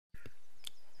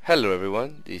Hello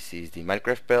everyone, this is the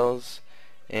Minecraft Bells,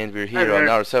 and we're Hi here on there.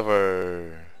 our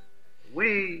server.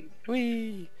 We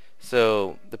Whee!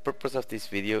 So, the purpose of this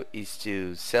video is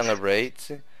to celebrate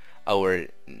our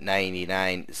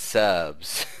 99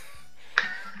 subs.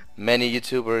 Many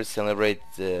YouTubers celebrate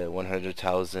the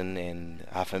 100,000 and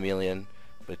half a million,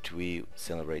 but we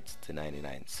celebrate the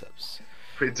 99 subs.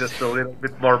 we're just a little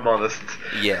bit more modest.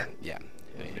 Yeah.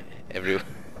 Every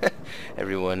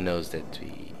everyone knows that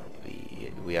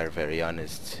we are very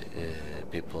honest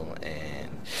people, and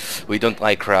we don't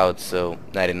like crowds. So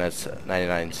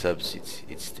 99 subs. It's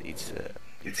huge.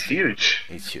 It's huge.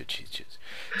 It's huge.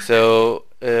 So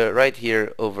right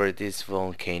here over this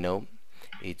volcano,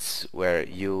 it's where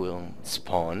you will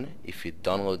spawn if you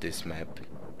download this map,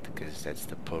 because that's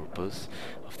the purpose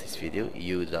of this video.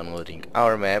 You downloading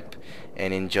our map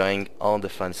and enjoying all the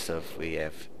fun stuff we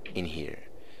have in here.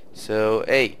 So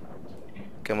hey,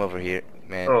 come over here,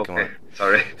 man. Oh, Come okay. on.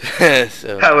 Sorry.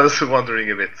 so I was wondering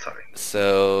a bit. Sorry.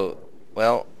 so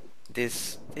well,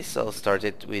 this all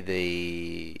started with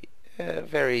a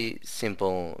very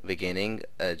simple beginning,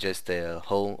 just a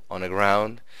hole on the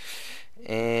ground,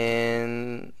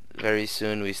 and very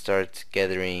soon we start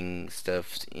gathering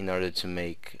stuff in order to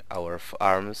make our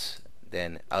farms,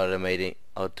 then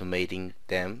automating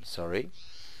them. Sorry,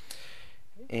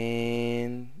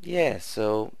 and yeah.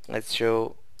 So let's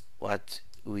show what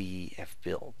we have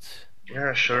built.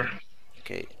 Yeah, sure.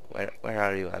 Okay, where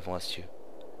are you? I've lost you.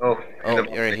 Oh, in Oh, the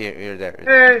you're morning. here. You're there.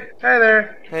 Hey, hi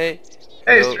there. Hey,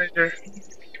 Hey, hello, stranger.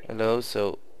 hello.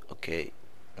 So, okay,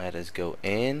 let us go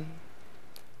in.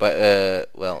 But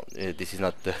well, this is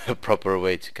not the proper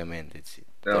way to come in. It's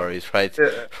No. door is right,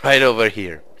 Yeah, right over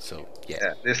here. So yeah,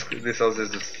 yeah. This house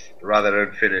is just rather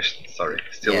unfinished. Sorry,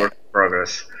 still yeah, work in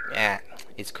progress. yeah.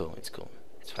 It's cool. It's cool.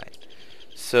 It's fine.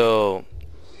 So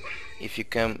if you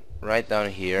come right down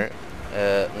here,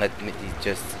 let me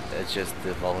just adjust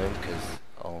the volume because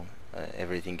all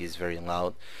everything is very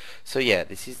loud. So yeah,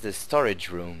 this is the storage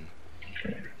room.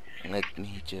 Let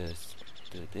me just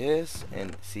do this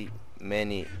and see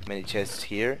many chests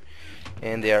here,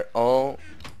 and they are all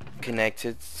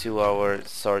connected to our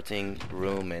sorting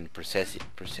room and processing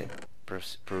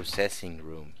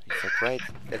room. Is that right?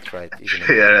 That's right, isn't it?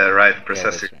 Yeah, right. Yeah, that's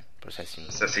Processing right. Processing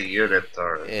room. processing unit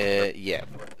or Yeah.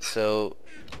 So,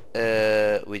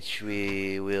 which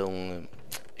we will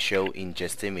show in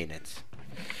just a minute.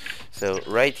 So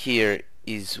right here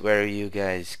is where you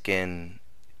guys can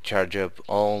charge up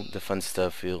all the fun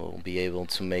stuff you'll be able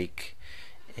to make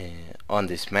on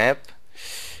this map,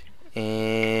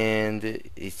 and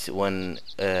it's one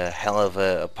hell of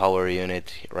a power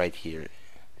unit right here.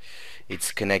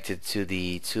 It's connected to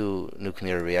the two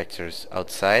nuclear reactors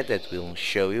outside that we'll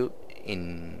show you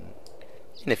in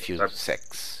a few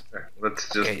secs. let's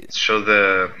just Okay. show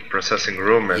the processing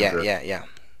room and Yeah.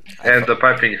 and the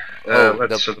piping. Oh,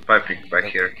 Let's the show the piping back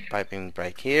here. piping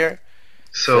right here.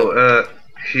 So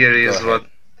here Go is what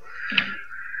ahead.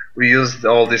 we used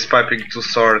all this piping to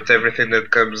sort everything that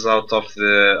comes out of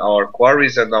our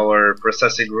quarries and our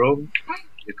processing room.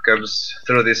 It comes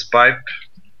through this pipe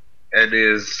and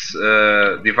is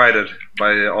divided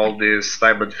by all these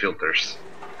diamond filters.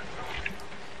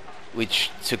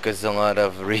 Which took us a lot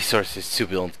of resources to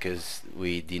build because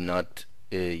we did not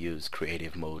use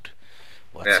creative mode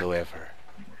whatsoever.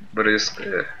 But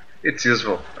it's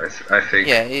useful, I think.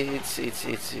 Yeah,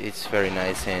 it's very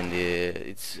nice, and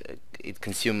it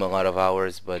consumes a lot of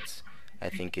hours, but I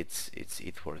think it's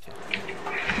worth it.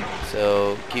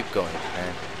 So keep going,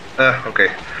 man. Okay,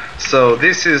 so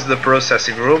this is the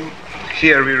processing room.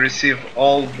 Here we receive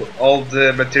all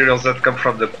the materials that come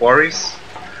from the quarries.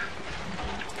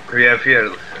 We have here,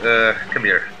 come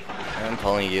here. I'm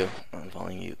following you. I'm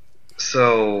following you.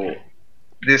 So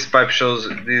this pipe shows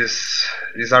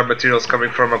these are materials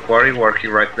coming from a quarry working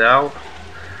right now.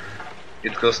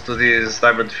 It goes to these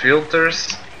diamond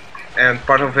filters, and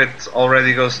part of it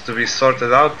already goes to be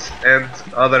sorted out, and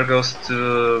other goes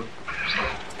to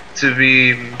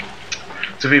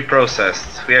be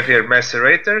processed. We have here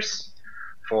macerators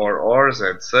for ores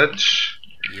and such.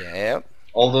 Yeah.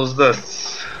 All those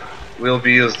dusts will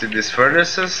be used in these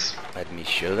furnaces. Let me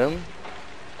show them.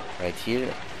 Right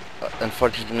here.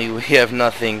 Unfortunately, we have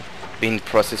nothing being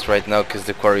processed right now because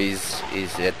the quarry is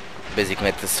basically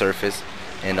at the surface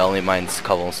and only mines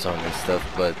cobblestone and stuff.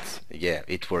 But yeah,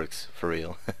 it works for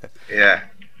real. Yeah.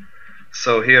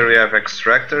 So here we have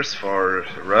extractors for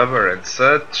rubber and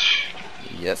such.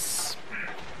 Yes.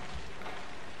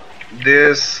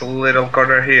 This little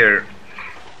corner here.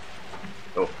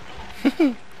 Oh.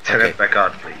 Turn Okay. it back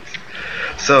on, please.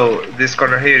 So this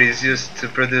corner here is used to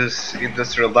produce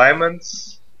industrial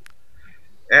diamonds,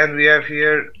 And we have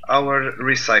here our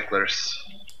recyclers,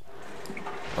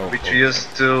 which we use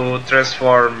to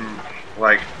transform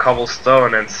like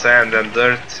cobblestone and sand and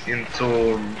dirt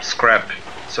into scrap,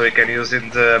 so we can use in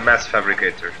the mass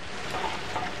fabricator.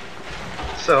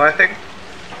 So I think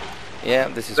yeah,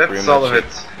 this is that's pretty all much of it.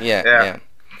 it. Yeah.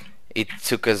 It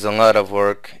took us a lot of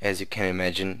work, as you can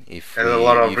imagine. And a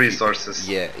lot of resources.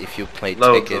 If you play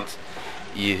Loads Ticket,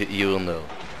 you will know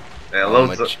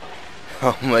loads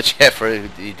how much effort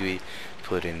did we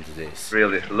put into this.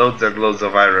 really, loads and loads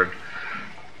of iron.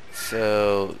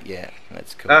 So yeah,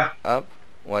 let's go up.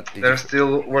 What did There's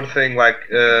still one thing like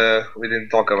we didn't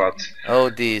talk about. Oh,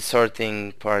 the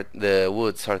sorting part, the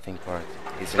wood sorting part.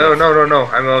 No.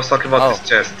 I was talking about this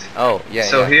chest. Oh, yeah.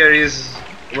 So here is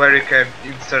where you can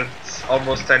insert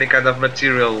almost any kind of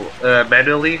material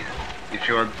manually. If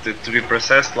you want it to be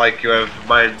processed, like you have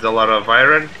mined a lot of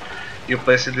iron, you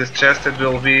place in this chest and it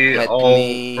will be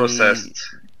all processed.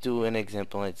 Do an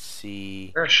example. Let's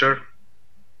see. Yeah, sure.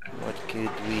 What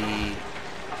could we?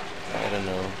 I don't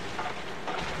know.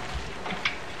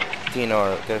 Tin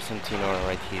ore. There's some tin ore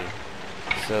right here.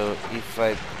 So if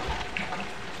I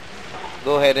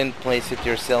go ahead and place it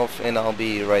yourself, and I'll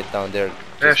be right down there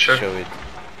just sure. to show it.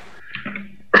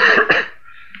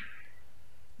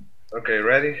 Okay,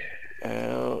 ready?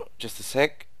 Just a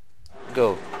sec.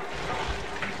 Go.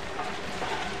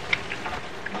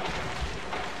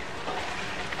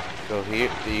 So here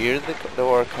the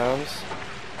ore comes,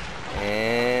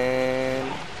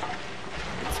 and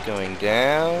it's going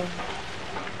down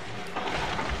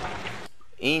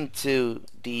into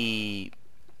the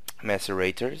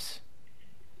macerators,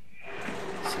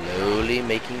 slowly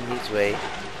making his way.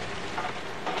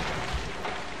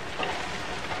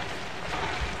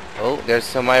 Oh, there's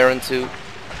some iron too.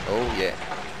 Oh yeah,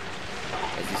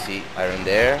 as you see, iron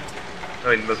there. Oh,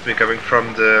 it must be coming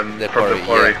from the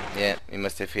quarry. Yeah, it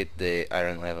must have hit the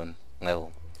iron level.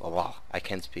 Oh wow, I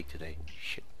can't speak today.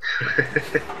 Shit.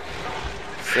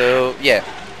 So yeah,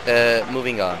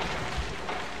 moving on.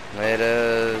 Let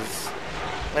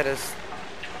us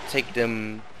take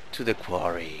them to the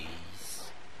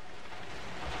quarries.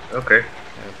 Okay.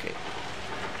 Okay.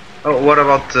 Oh, what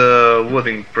about the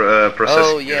wooding process?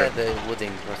 Oh yeah, the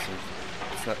wooding process.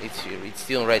 It's not. It's here. It's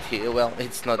still right here. Well,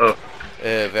 it's not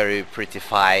very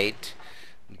prettified,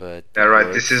 but yeah,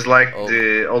 right. This is like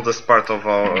the oldest part of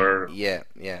our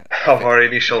of our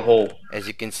initial hole. As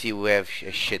you can see, we have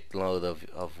a shitload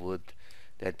of wood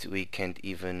that we can't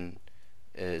even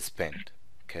spend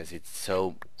because it's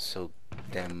so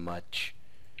damn much.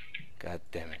 God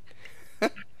damn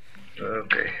it.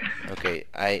 Okay,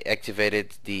 I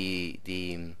activated the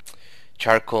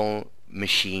charcoal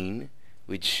machine,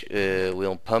 which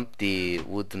will pump the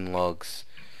wooden logs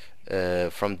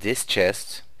from this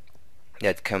chest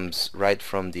that comes right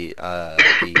from the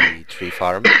tree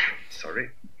farm. Sorry.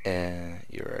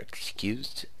 You're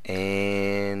excused.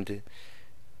 And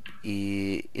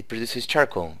it produces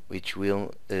charcoal, which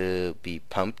will be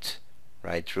pumped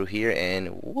right through here,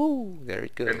 and woo, there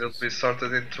it goes. And it'll be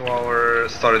sorted into our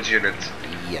storage unit.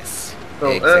 Yes, so,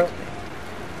 exactly.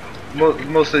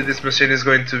 Mostly this machine is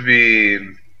going to be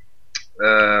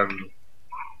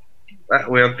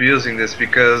we won't be using this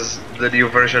because the new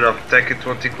version of Tekkit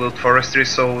won't include forestry,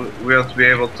 so we won't be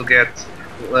able to get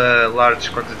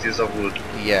large quantities of wood.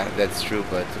 Yeah, that's true,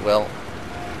 but well,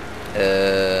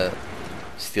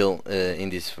 still in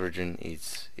this version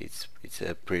it's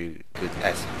a pretty good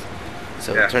asset.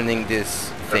 So turning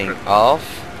this thing off,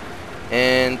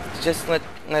 and just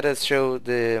let us show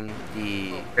the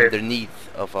underneath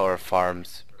of our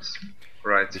farms,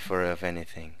 right, before of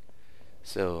anything.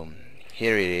 So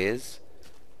here it is.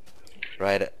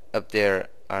 Right up there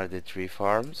are the tree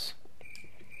farms.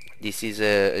 This is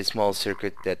a small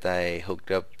circuit that I hooked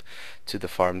up to the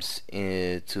farms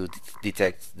to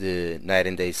detect the night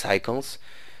and day cycles,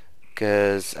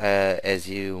 because as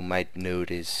you might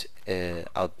notice,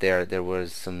 out there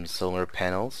was some solar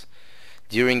panels.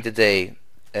 During the day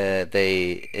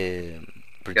they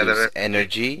produce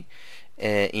energy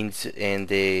and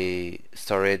they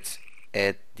store it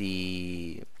at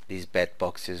these bed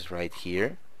boxes right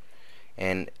here,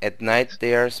 and at night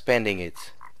they are spending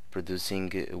it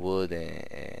producing wood,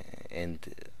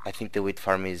 and I think the wheat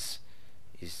farm is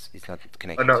not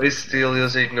connected. Oh no, it's still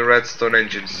using redstone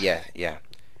engines. Yeah,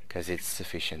 because it's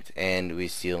sufficient, and we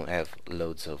still have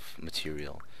loads of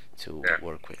material to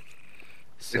work with.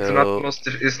 So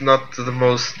it's not the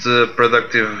most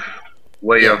productive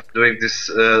way of doing this,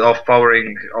 of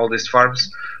powering all these farms,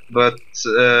 but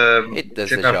it does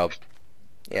the job.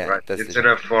 Yeah, right. It's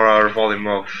enough for our volume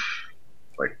of,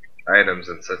 like, items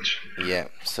and such. Yeah,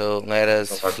 so let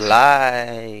us So let's-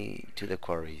 fly to the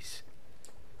quarries.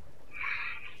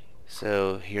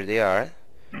 So here they are.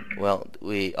 Well,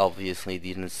 we obviously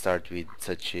didn't start with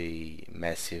such a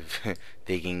massive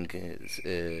digging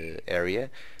area.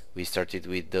 We started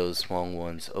with those small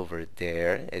ones over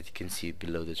there, as you can see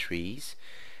below the trees.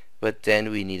 But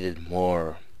then we needed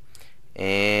more,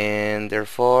 and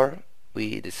therefore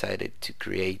we decided to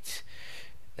create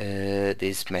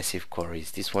these massive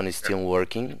quarries. This one is still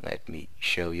working. Let me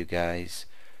show you guys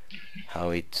how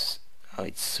it's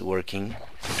working.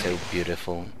 So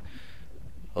beautiful.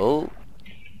 Oh,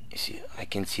 you see, I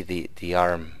can see the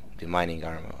arm, the mining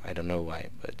arm. I don't know why,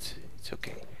 but it's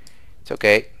okay. It's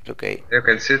okay. It's okay. You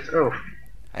can see it. Oh,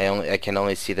 I can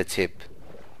only see the tip.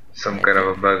 some Right kind of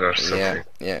there. a bug or Yeah, something.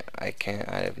 yeah.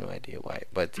 I have no idea why,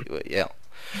 but yeah.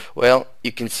 Well,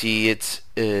 you can see it's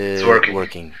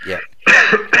working. Yeah.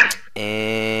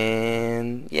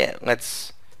 And yeah,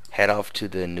 let's head off to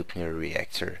the nuclear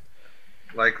reactor.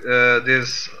 Like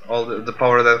this, all the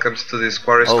power that comes to these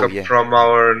quarries Oh, come yeah. from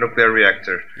our nuclear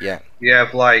reactor. Yeah. We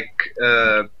have like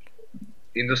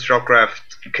industrial craft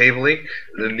cabling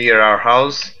near our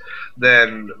house.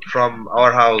 Then from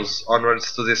our house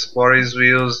onwards to these quarries, we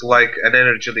use like an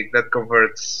energy link that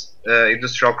converts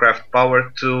industrial craft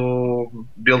power to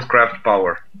build craft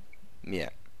power. Yeah.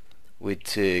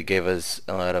 Which gave us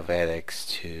a lot of headaches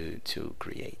to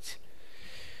create.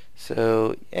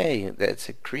 So hey, that's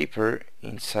a creeper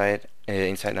inside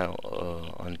now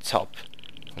on top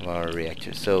of our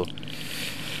reactor. So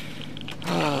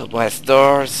blast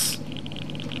doors,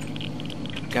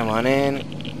 come on in,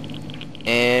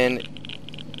 and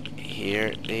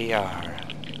here they are.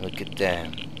 Look at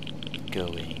them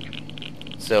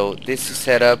going. So this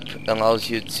setup allows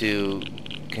you to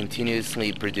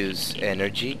continuously produce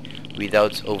energy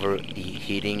without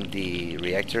overheating the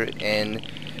reactor, and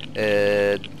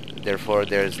therefore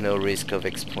there's no risk of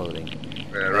exploding.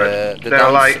 Right. The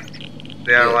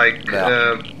They are yeah, like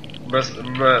well.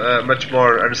 much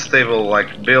more unstable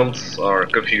like builds or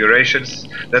configurations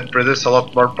that produce a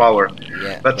lot more power.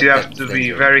 Yeah, But you have that's to be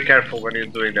dangerous. very careful when you're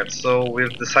doing that. So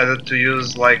we've decided to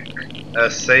use like a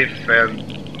safe and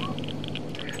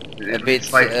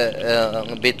it's like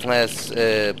A bit less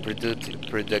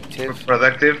productive,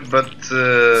 productive, but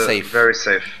safe, very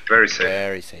safe, very safe.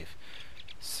 very safe.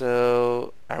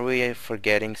 So, are we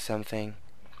forgetting something?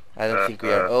 I don't think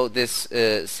we are. Uh, Oh, this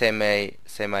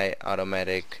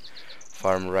semi-automatic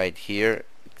farm right here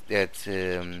that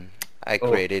I Oh.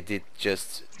 created it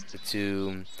just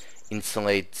to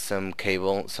insulate some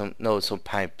cable, some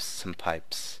pipes.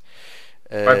 Pipes.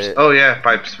 Oh yeah,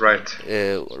 pipes. Right.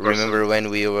 Remember when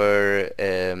we were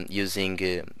using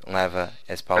lava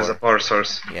as As a power? power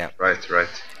source. Yeah. Right. Right.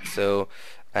 So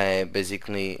I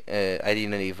basically I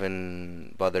didn't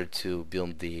even bother to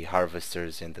build the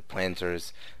harvesters and the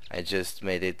planters. I just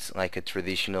made it like a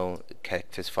traditional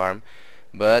cactus farm,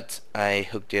 but I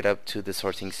hooked it up to the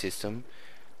sorting system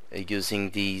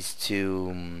using these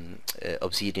two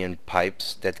obsidian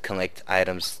pipes that collect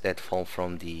items that fall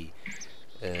from the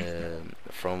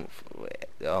from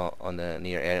on the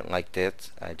near air like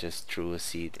that. I just threw a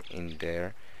seed in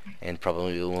there, and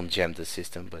probably it won't jam the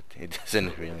system, but it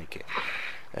doesn't really care.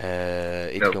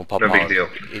 It No, will pop no big out. deal.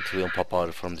 It will pop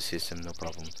out from the system, no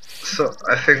problem. So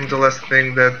I think the last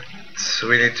thing that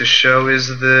we need to show is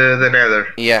the nether.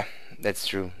 Yeah, that's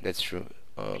true. That's true.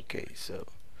 Okay, so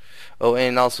oh,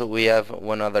 and also we have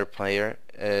one other player,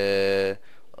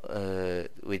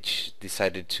 which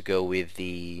decided to go with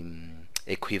the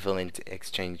equivalent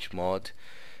exchange mod.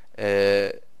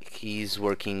 He's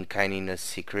working kind of in a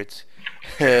secret,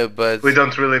 but We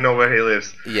don't really know where he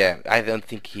lives. yeah, I don't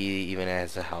think he even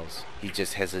has a house. He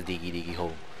just has a diggy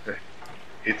hole.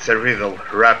 It's a riddle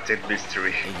wrapped in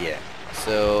mystery. Yeah.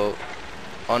 So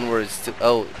onwards to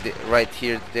right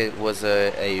here there was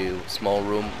a small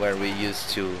room where we used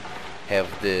to have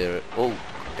the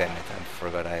damn it, I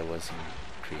forgot I was in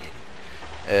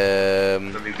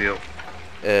creative. No big deal.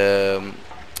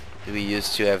 We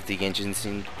used to have the engines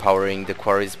in powering the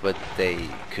quarries, but they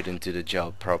couldn't do the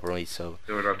job properly, so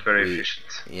They were not very we- efficient.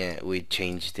 yeah, we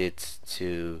changed it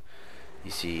to,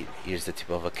 you see, here's the tip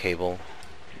of a cable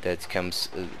that comes,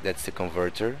 that's the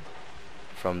converter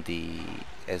from the,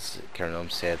 as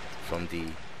Karanom said, from the,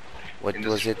 what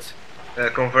was it?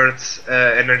 Converts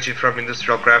energy from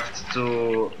industrial craft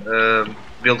to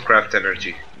build craft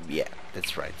energy. Yeah,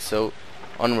 that's right. So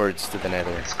onwards to the nether.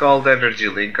 It's called energy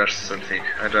link or something.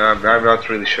 I'm not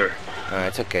really sure.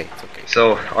 It's okay, it's okay.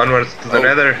 So onwards to the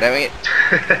nether. Damn it!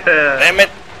 Damn it!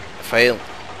 Fail.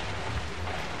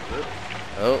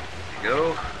 Oh,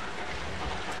 Go.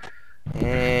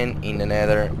 and and in the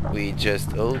nether we just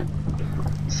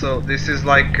So this is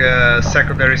like a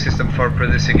secondary system for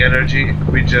producing energy.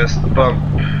 We just pump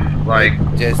like.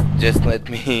 wait, just let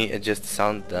me adjust the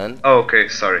sound. Done. Oh, okay,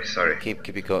 sorry.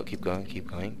 Keep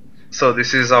going. So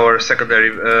this is our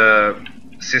secondary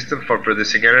system for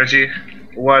producing energy.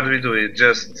 What we do is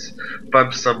just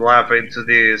pump some lava into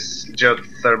these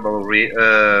geothermal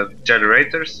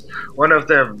generators. One of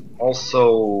them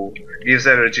also gives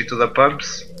energy to the pumps,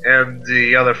 and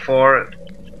the other four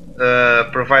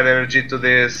provide energy to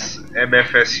this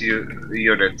MFSU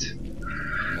unit,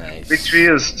 which we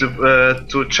Nice. use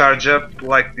to charge up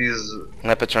like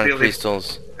Lepatron really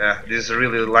crystals. these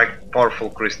really like powerful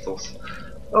crystals.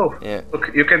 Oh, Yeah. look,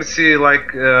 you can see like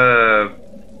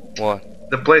What?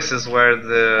 the places where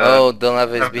the Oh, the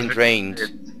lava has lava been has drained.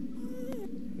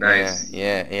 nice.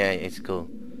 Yeah, it's cool.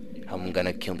 I'm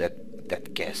gonna kill that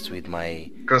guest with my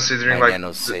Considering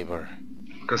nano saber.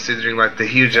 considering like the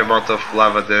huge amount of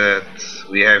lava that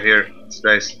we have here, it's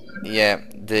nice. Yeah,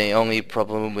 the only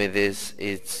problem with this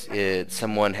is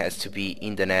someone has to be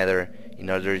in the nether in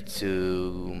order to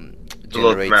To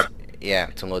load the generate, map. yeah,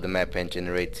 to load the map and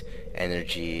generate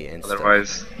energy and stuff.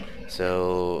 Otherwise, So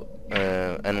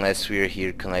unless we're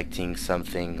here collecting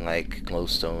something like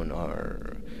glowstone or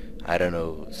I don't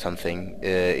know something,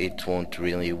 it won't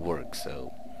really work. So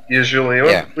usually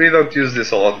yeah. we don't use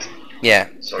this a lot. Yeah,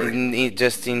 Sorry.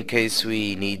 just in case we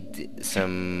need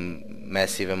some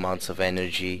massive amounts of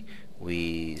energy,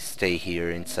 we stay here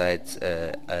inside,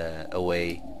 away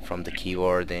from the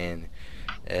keyboard and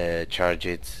charge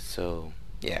it. So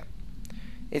yeah,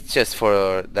 it's just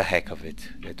for the heck of it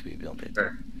that we built it.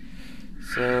 Okay.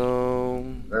 So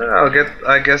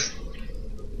I guess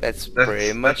that's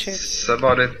pretty much it. that's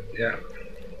about it. Yeah.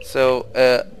 So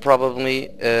probably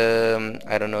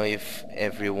I don't know if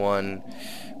everyone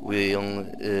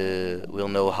will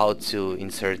know how to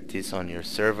insert this on your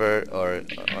server or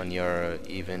on your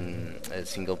even a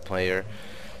single player.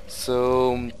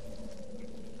 So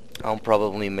I'll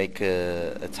probably make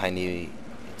a tiny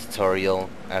tutorial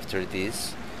after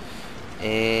this,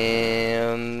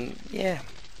 and yeah,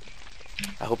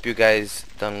 I hope you guys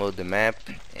download the map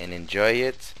and enjoy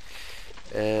it.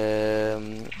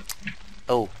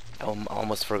 Oh, I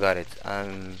almost forgot it.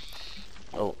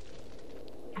 Oh,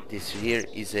 this here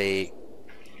is a,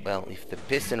 well, if the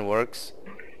piston works,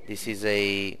 this is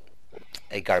a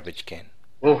garbage can.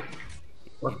 Oh.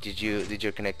 Did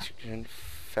your connection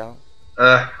fail?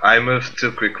 I moved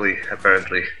too quickly,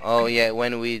 apparently. Oh yeah,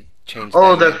 when we changed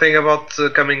Oh, the that thing about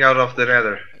coming out of the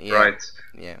nether. yeah, Right.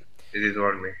 yeah. It did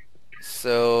warn me.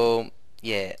 So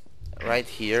yeah, right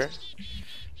here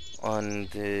on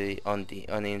the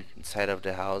inside of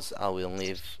the house, I will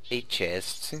leave a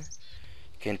chest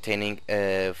containing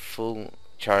a fully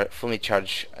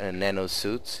charged nano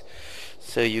suit,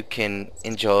 so you can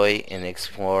enjoy and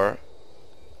explore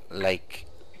like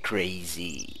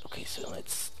crazy. Okay, so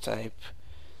let's type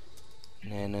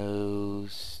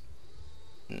nanos.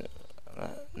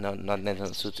 No, not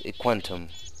nano suit. A quantum.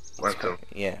 Quantum.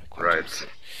 Yeah, quantum. Right.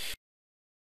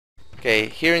 Okay,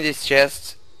 here in this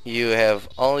chest you have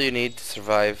all you need to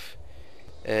survive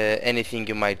anything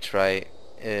you might try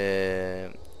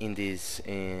in this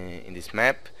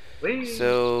map. Whee!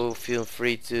 So feel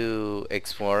free to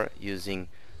explore using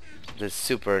the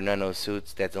super nano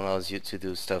suits that allows you to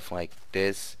do stuff like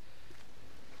this.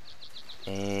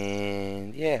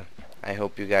 And yeah, I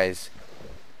hope you guys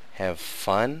have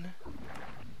fun,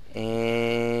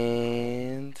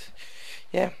 and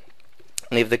yeah,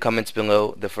 leave the comments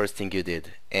below the first thing you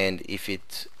did, and if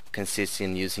it consists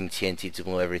in using TNT to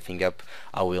blow everything up,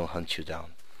 I will hunt you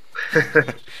down.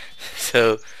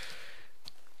 So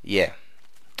yeah,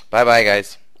 bye bye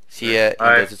guys, see ya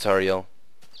in the tutorial.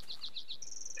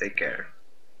 Take care.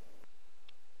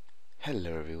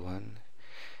 Hello everyone,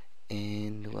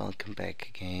 and welcome back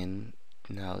again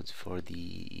now for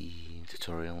the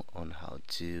tutorial on how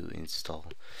to install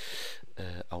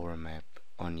our map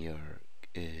on your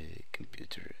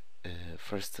computer.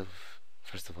 First of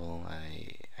all,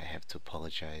 I have to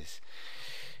apologize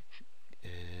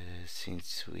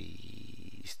since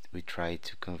we tried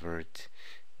to convert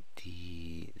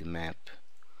the map,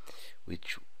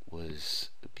 which was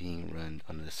being run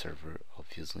on the server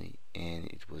obviously, and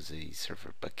it was a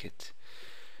server bucket.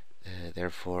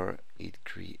 Therefore, the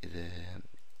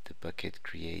bucket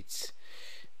creates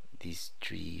these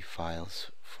three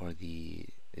files for the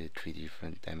three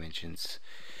different dimensions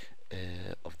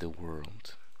of the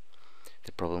world.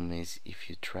 The problem is if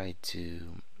you try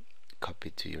to copy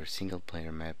it to your single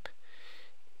player map,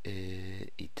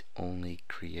 it only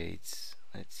creates,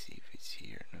 let's see if it's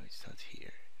here, no it's not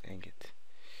here, dang it.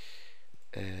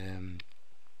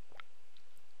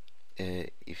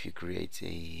 if you create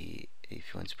if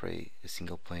you want to play a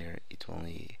single player, it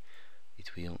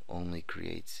will only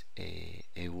create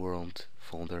a world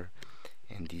folder,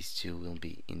 and these two will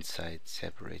be inside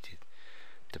separated.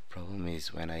 The problem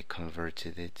is when I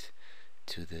converted it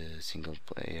to the single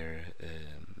player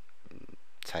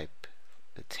type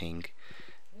thing,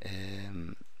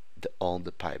 all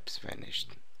the pipes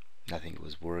vanished. Nothing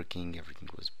was working, everything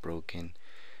was broken.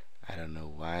 I don't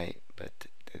know why, but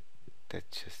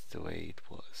that's just the way it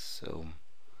was. So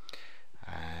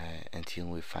until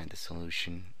we find a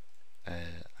solution,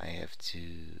 I have to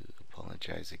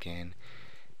apologize again.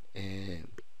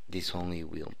 This will only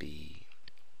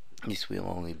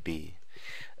be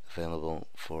available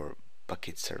for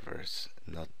Bukkit servers,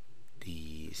 not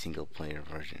the single player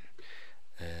version.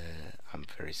 I'm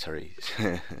very sorry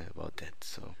about that.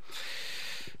 So,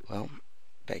 well,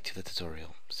 back to the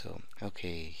tutorial. So,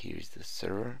 okay, here's the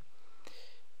server.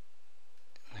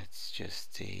 Let's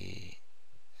just see.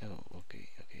 Oh, okay.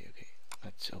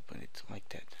 Let's open it like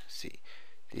that. See,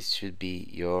 this should be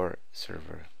your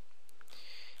server,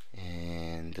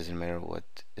 and doesn't matter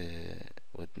what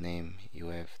name you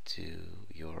have to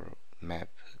your map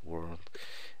world.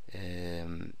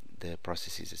 The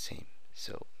process is the same.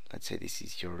 So let's say this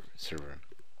is your server.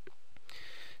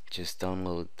 Just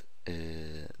download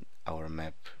our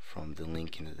map from the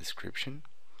link in the description.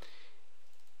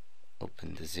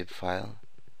 Open the zip file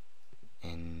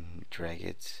and drag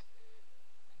it.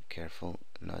 Careful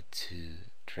not to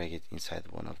drag it inside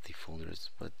one of the folders,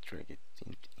 but drag it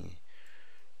in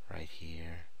right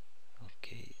here.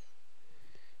 Okay,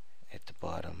 at the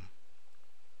bottom,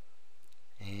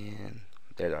 and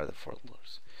there are the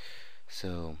folders.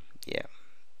 So yeah,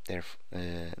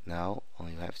 now all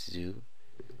you have to do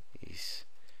is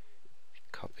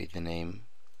copy the name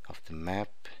of the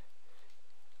map,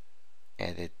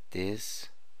 edit this,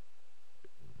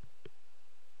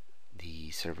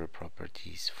 the server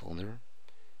properties folder,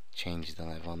 change the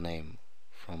level name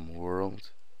from world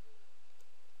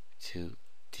to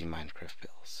the Minecraft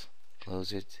Builds.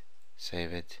 Close it,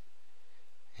 save it,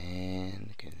 and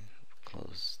you can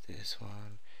close this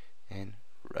one and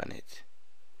run it.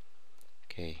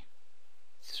 Okay,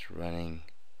 it's running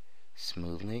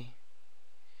smoothly.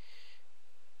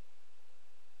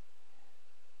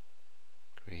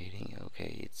 Creating,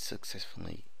 okay, it's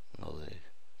successfully loaded.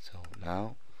 So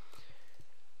now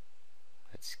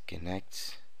let's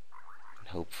connect, and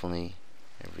hopefully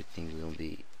everything will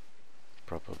be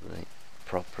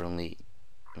properly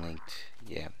linked.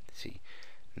 Yeah, see,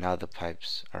 now the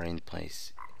pipes are in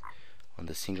place. On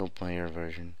the single player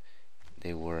version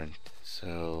they weren't.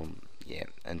 So yeah,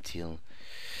 until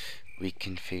we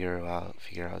can figure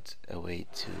out a way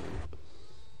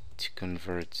to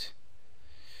convert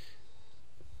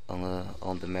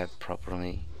on the map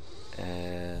properly,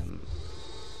 I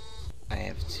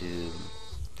have to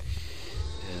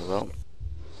well,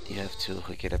 you have to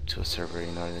hook it up to a server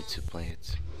in order to play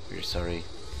it. We're sorry,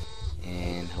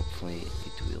 and hopefully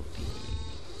it will be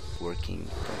working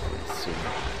properly soon.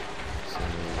 So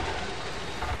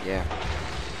yeah,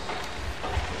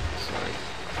 sorry.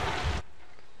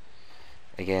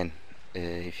 Again,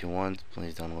 if you want,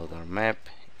 please download our map,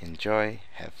 enjoy,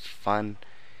 have fun,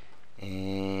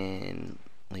 and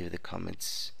leave the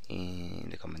comments in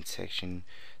the comment section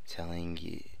telling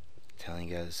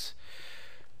us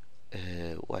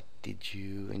what did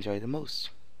you enjoy the most.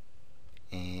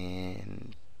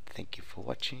 And thank you for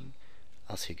watching.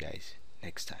 I'll see you guys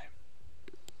next time.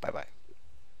 Bye bye.